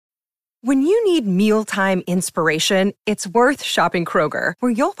When you need mealtime inspiration, it's worth shopping Kroger,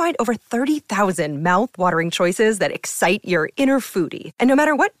 where you'll find over 30,000 mouth-watering choices that excite your inner foodie. And no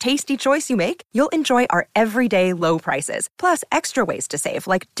matter what tasty choice you make, you'll enjoy our everyday low prices, plus extra ways to save,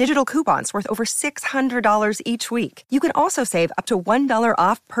 like digital coupons worth over $600 each week. You can also save up to $1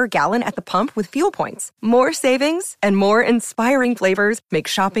 off per gallon at the pump with fuel points. More savings and more inspiring flavors make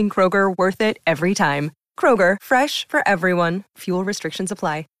shopping Kroger worth it every time. Kroger, fresh for everyone. Fuel restrictions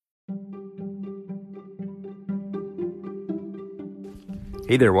apply.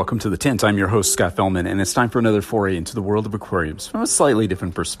 Hey there, welcome to The Tint. I'm your host, Scott Fellman, and it's time for another foray into the world of aquariums from a slightly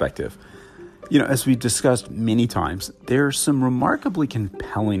different perspective. You know, as we've discussed many times, there are some remarkably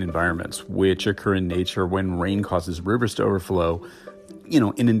compelling environments which occur in nature when rain causes rivers to overflow,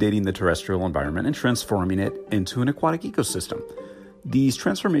 inundating the terrestrial environment and transforming it into an aquatic ecosystem. These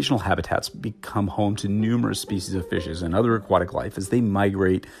transformational habitats become home to numerous species of fishes and other aquatic life as they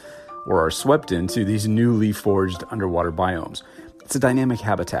migrate or are swept into these newly forged underwater biomes. It's a dynamic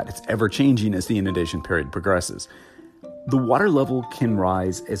habitat. It's ever-changing as the inundation period progresses. The water level can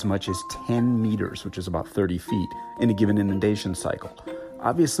rise as much as 10 meters, which is about 30 feet, in a given inundation cycle.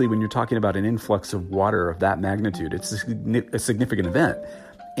 Obviously, when you're talking about an influx of water of that magnitude, it's a significant event,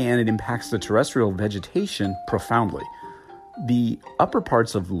 and it impacts the terrestrial vegetation profoundly. The upper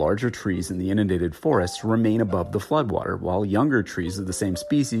parts of larger trees in the inundated forests remain above the floodwater, while younger trees of the same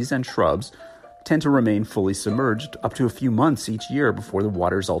species and shrubs tend to remain fully submerged up to a few months each year before the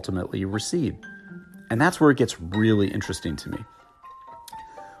waters ultimately recede. And that's where it gets really interesting to me.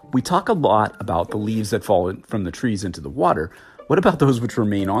 We talk a lot about the leaves that fall from the trees into the water. What about those which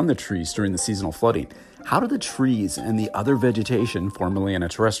remain on the trees during the seasonal flooding? How do the trees and the other vegetation, formerly in a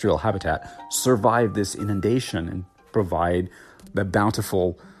terrestrial habitat, survive this inundation and provide the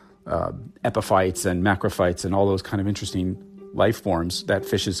bountiful epiphytes and macrophytes and all those kind of interesting life forms that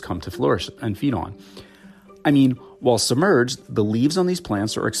fishes come to flourish and feed on? I mean, while submerged, the leaves on these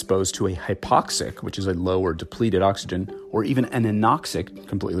plants are exposed to a hypoxic, which is a low or depleted oxygen, or even an anoxic,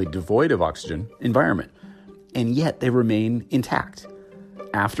 completely devoid of oxygen, environment. And yet they remain intact.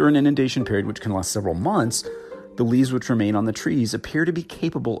 After an inundation period, which can last several months, the leaves which remain on the trees appear to be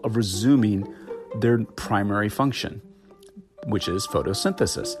capable of resuming their primary function, which is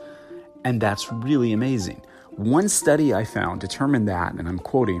photosynthesis. And that's really amazing. One study I found determined that, and I'm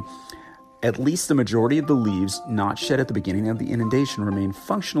quoting, at least the majority of the leaves not shed at the beginning of the inundation remain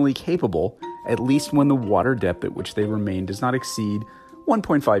functionally capable, at least when the water depth at which they remain does not exceed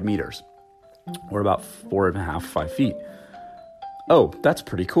 1.5 meters, or about 4.5–5 feet. Oh, that's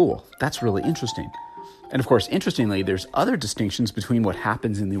pretty cool. That's really interesting. And of course, interestingly, there's other distinctions between what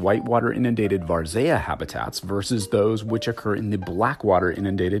happens in the whitewater inundated Varzea habitats versus those which occur in the blackwater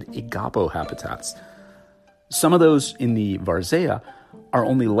inundated Agapo habitats. Some of those in the Varzea are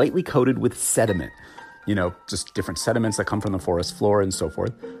only lightly coated with sediment, just different sediments that come from the forest floor and so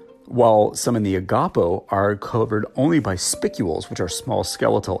forth, while some in the Agapo are covered only by spicules, which are small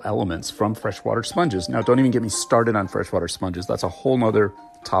skeletal elements from freshwater sponges. Now, don't even get me started on freshwater sponges. That's a whole nother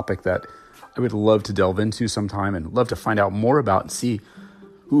topic that I would love to delve into sometime and love to find out more about and see,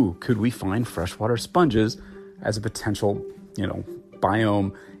 could we find freshwater sponges as a potential,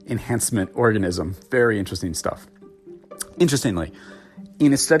 biome enhancement organism? Very interesting stuff. Interestingly,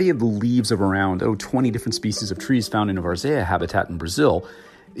 in a study of the leaves of around 20 different species of trees found in a Varzea habitat in Brazil,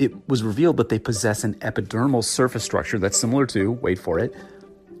 it was revealed that they possess an epidermal surface structure that's similar to, wait for it,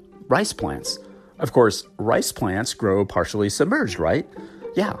 rice plants. Of course, rice plants grow partially submerged, right?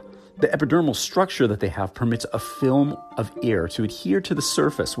 Yeah. The epidermal structure that they have permits a film of air to adhere to the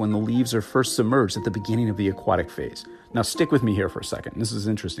surface when the leaves are first submerged at the beginning of the aquatic phase. Now, stick with me here for a second. This is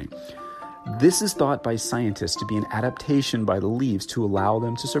interesting. This is thought by scientists to be an adaptation by the leaves to allow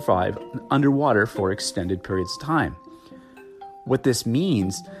them to survive underwater for extended periods of time. What this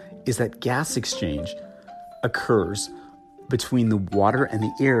means is that gas exchange occurs between the water and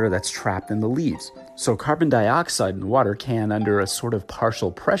the air that's trapped in the leaves. So carbon dioxide in water can, under a sort of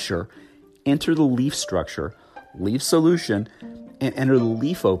partial pressure, enter the leaf structure, leaf solution, and enter the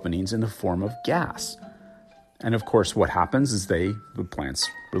leaf openings in the form of gas. And of course, what happens is the plants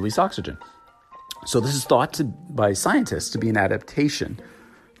release oxygen. So this is thought by scientists to be an adaptation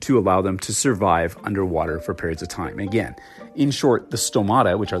to allow them to survive underwater for periods of time. Again, in short, the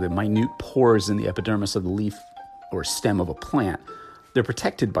stomata, which are the minute pores in the epidermis of the leaf or stem of a plant, they're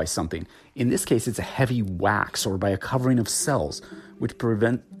protected by something. In this case, it's a heavy wax or by a covering of cells, which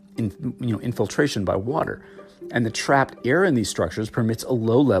prevent infiltration by water. And the trapped air in these structures permits a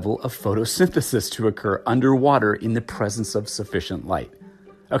low level of photosynthesis to occur underwater in the presence of sufficient light.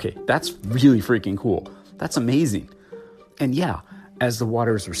 Okay, that's really freaking cool. That's amazing. And yeah, As the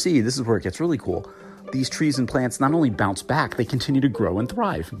waters recede, this is where it gets really cool. These trees and plants not only bounce back, they continue to grow and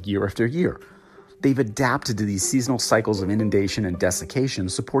thrive year after year. They've adapted to these seasonal cycles of inundation and desiccation,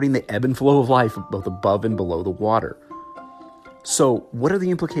 supporting the ebb and flow of life both above and below the water. So, what are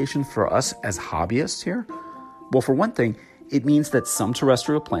the implications for us as hobbyists here? Well, for one thing, it means that some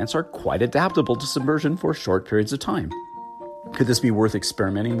terrestrial plants are quite adaptable to submersion for short periods of time. Could this be worth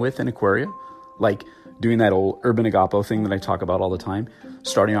experimenting with in aquaria? Like doing that old urban agapo thing that I talk about all the time,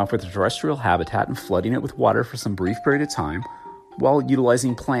 starting off with a terrestrial habitat and flooding it with water for some brief period of time, while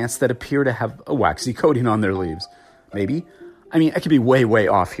utilizing plants that appear to have a waxy coating on their leaves. Maybe. I mean, I could be way, way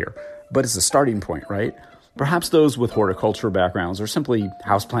off here, but it's a starting point, right? Perhaps those with horticulture backgrounds or simply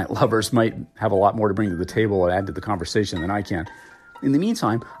houseplant lovers might have a lot more to bring to the table and add to the conversation than I can. In the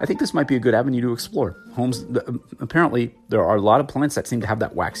meantime, I think this might be a good avenue to explore. Apparently, there are a lot of plants that seem to have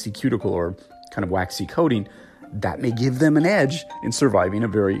that waxy cuticle or kind of waxy coating that may give them an edge in surviving a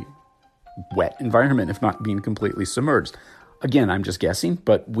very wet environment, if not being completely submerged. Again, I'm just guessing,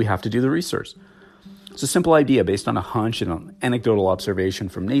 but we have to do the research. It's a simple idea based on a hunch and an anecdotal observation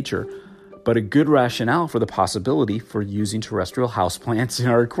from nature, but a good rationale for the possibility for using terrestrial houseplants in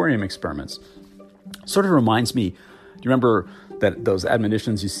our aquarium experiments. Sort of reminds me, do you remember that those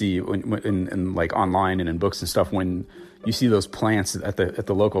admonitions you see in like online and in books and stuff when you see those plants at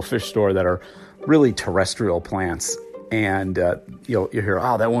the local fish store that are really terrestrial plants, and you'll hear,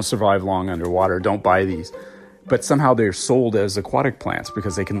 oh, that won't survive long underwater, don't buy these. But somehow they're sold as aquatic plants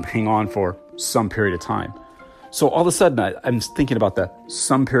because they can hang on for some period of time. So all of a sudden, I'm thinking about the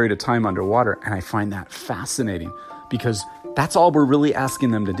some period of time underwater, and I find that fascinating because that's all we're really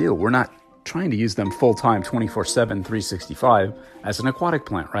asking them to do. We're not trying to use them full-time, 24/7, 365 as an aquatic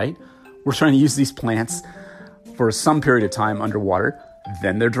plant, right? We're trying to use these plants for some period of time underwater,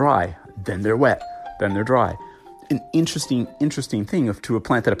 then they're dry, then they're wet, then they're dry. An interesting thing to a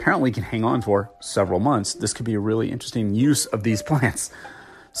plant that apparently can hang on for several months. This could be a really interesting use of these plants.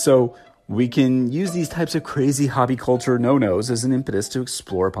 So we can use these types of crazy hobby culture no-nos as an impetus to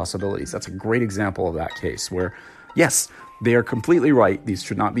explore possibilities. That's a great example of that case where, yes, they are completely right. These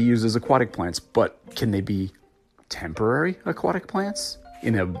should not be used as aquatic plants, but can they be temporary aquatic plants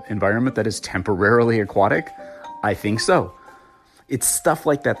in an environment that is temporarily aquatic? I think so. It's stuff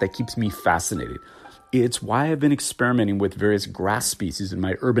like that that keeps me fascinated. It's why I've been experimenting with various grass species in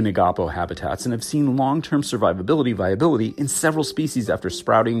my urban agapo habitats and have seen long-term viability in several species after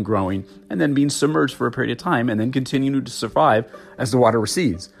sprouting, growing, and then being submerged for a period of time and then continuing to survive as the water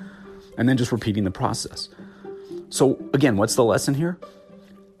recedes, and then just repeating the process. So again, what's the lesson here?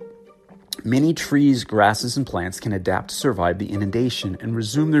 Many trees, grasses, and plants can adapt to survive the inundation and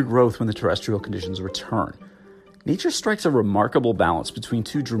resume their growth when the terrestrial conditions return. Nature strikes a remarkable balance between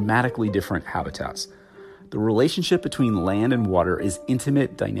two dramatically different habitats. The relationship between land and water is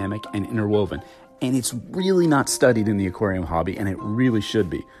intimate, dynamic, and interwoven, and it's really not studied in the aquarium hobby, and it really should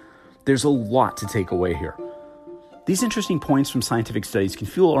be. There's a lot to take away here. These interesting points from scientific studies can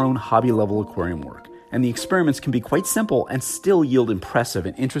fuel our own hobby-level aquarium work, and the experiments can be quite simple and still yield impressive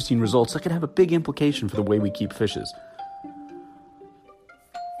and interesting results that could have a big implication for the way we keep fishes.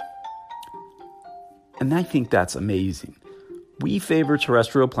 And I think that's amazing. We favor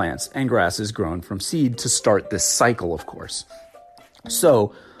terrestrial plants and grasses grown from seed to start this cycle, of course.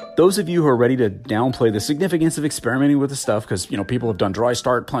 So, those of you who are ready to downplay the significance of experimenting with the stuff, because people have done dry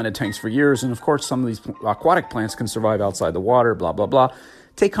start planted tanks for years, and of course some of these aquatic plants can survive outside the water, blah, blah, blah.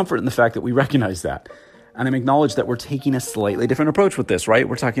 Take comfort in the fact that we recognize that. And I'm acknowledged that we're taking a slightly different approach with this, right?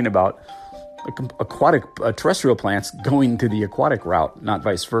 We're talking about terrestrial plants going to the aquatic route, not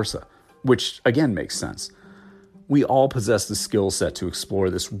vice versa, which again makes sense. We all possess the skill set to explore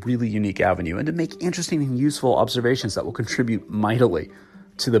this really unique avenue and to make interesting and useful observations that will contribute mightily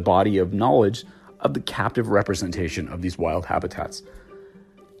to the body of knowledge of the captive representation of these wild habitats,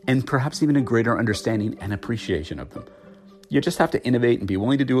 and perhaps even a greater understanding and appreciation of them. You just have to innovate and be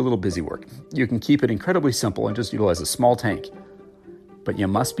willing to do a little busy work. You can keep it incredibly simple and just utilize a small tank. But you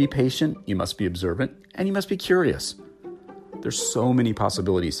must be patient, you must be observant, and you must be curious. There's so many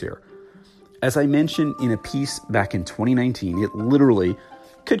possibilities here. As I mentioned in a piece back in 2019, it literally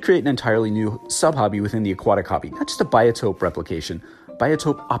could create an entirely new sub-hobby within the aquatic hobby, not just a biotope replication,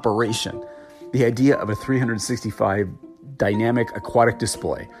 biotope operation. The idea of a 365 dynamic aquatic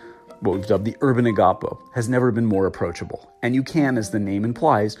display, what we've dubbed the urban agapo, has never been more approachable. And you can, as the name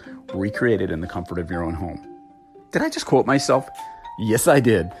implies, recreate it in the comfort of your own home. Did I just quote myself? Yes, I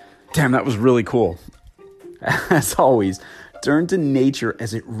did. Damn, that was really cool. As always, turn to nature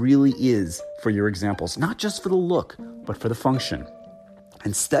as it really is for your examples, not just for the look, but for the function.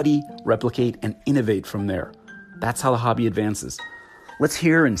 And study, replicate, and innovate from there. That's how the hobby advances. Let's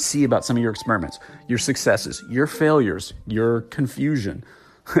hear and see about some of your experiments, your successes, your failures, your confusion,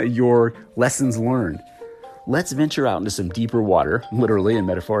 your lessons learned. Let's venture out into some deeper water, literally and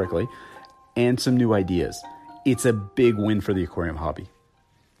metaphorically, and some new ideas. It's a big win for the aquarium hobby.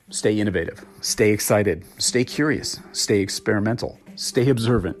 Stay innovative, stay excited, stay curious, stay experimental, stay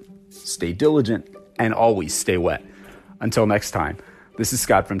observant, stay diligent, and always stay wet. Until next time, this is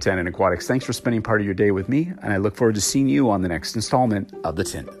Scott from Tandem Aquatics. Thanks for spending part of your day with me, and I look forward to seeing you on the next installment of The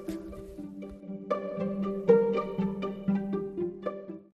Tint.